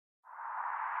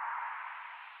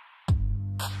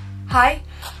Hi,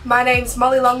 my name's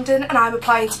Molly Longdon and I'm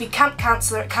applying to be Camp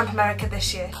Counsellor at Camp America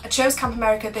this year. I chose Camp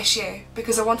America this year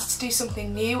because I wanted to do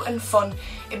something new and fun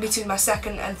in between my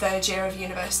second and third year of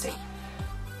university.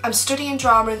 I'm studying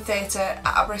drama and theatre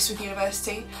at Aberystwyth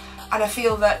University and I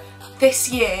feel that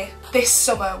this year, this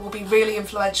summer, will be really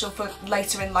influential for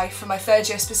later in life, for my third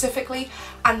year specifically,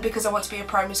 and because I want to be a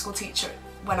primary school teacher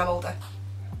when I'm older.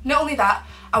 Not only that,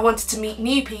 I wanted to meet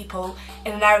new people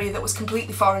in an area that was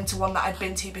completely foreign to one that I'd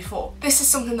been to before. This is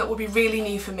something that will be really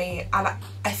new for me, and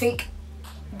I think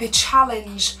the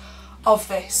challenge of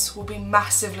this will be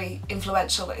massively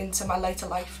influential into my later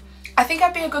life. I think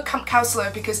I'd be a good camp counsellor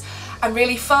because I'm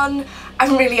really fun,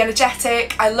 I'm really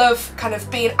energetic, I love kind of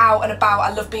being out and about,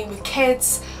 I love being with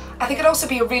kids. I think I'd also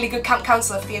be a really good camp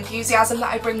counsellor for the enthusiasm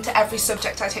that I bring to every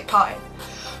subject I take part in.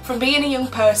 From being a young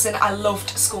person, I loved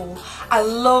school. I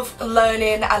love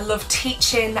learning, I love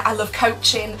teaching, I love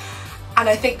coaching, and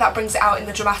I think that brings it out in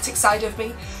the dramatic side of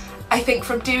me. I think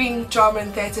from doing drama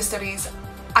and theatre studies,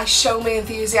 I show my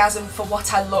enthusiasm for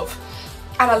what I love.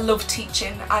 And I love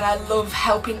teaching, and I love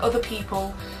helping other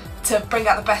people to bring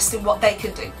out the best in what they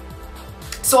can do.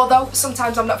 So although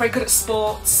sometimes I'm not very good at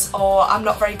sports, or I'm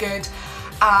not very good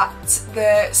at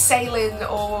the sailing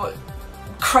or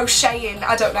crocheting,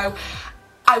 I don't know,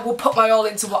 I will put my all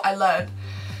into what I learn.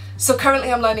 So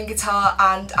currently I'm learning guitar,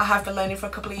 and I have been learning for a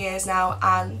couple of years now,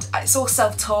 and it's all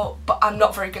self-taught, but I'm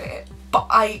not very good at it. But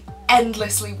I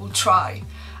endlessly will try.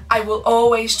 I will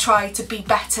always try to be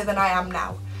better than I am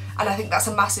now, and I think that's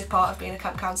a massive part of being a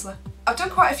camp counsellor. I've done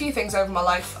quite a few things over my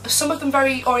life, some of them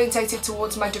very orientated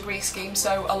towards my degree scheme,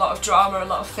 so a lot of drama, a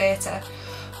lot of theatre,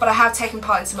 but I have taken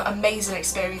part in some amazing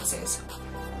experiences.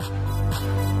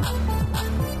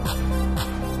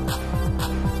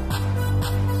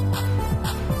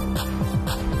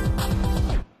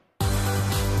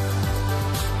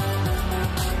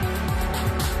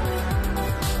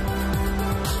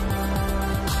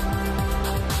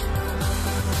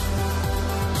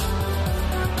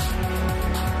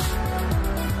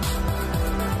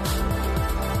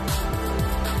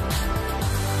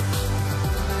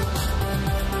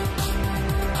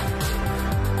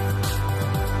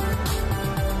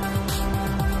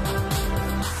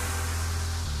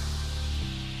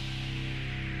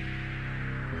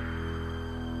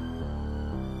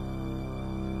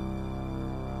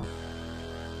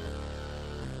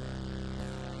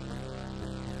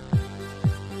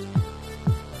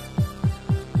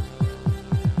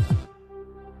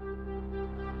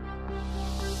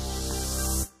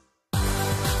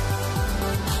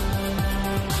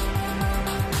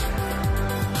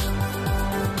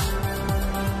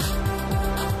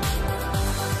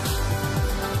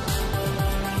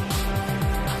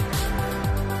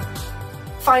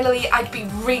 Finally, I'd be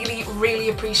really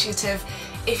appreciative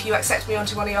if you accept me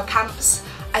onto one of your camps.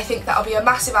 I think that'll be a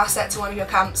massive asset to one of your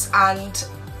camps, and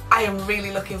I am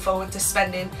really looking forward to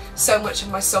spending so much of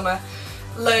my summer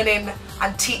learning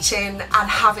and teaching and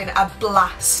having a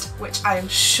blast, which I am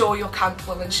sure your camp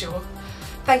will ensure.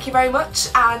 Thank you very much,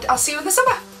 and I'll see you in the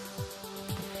summer.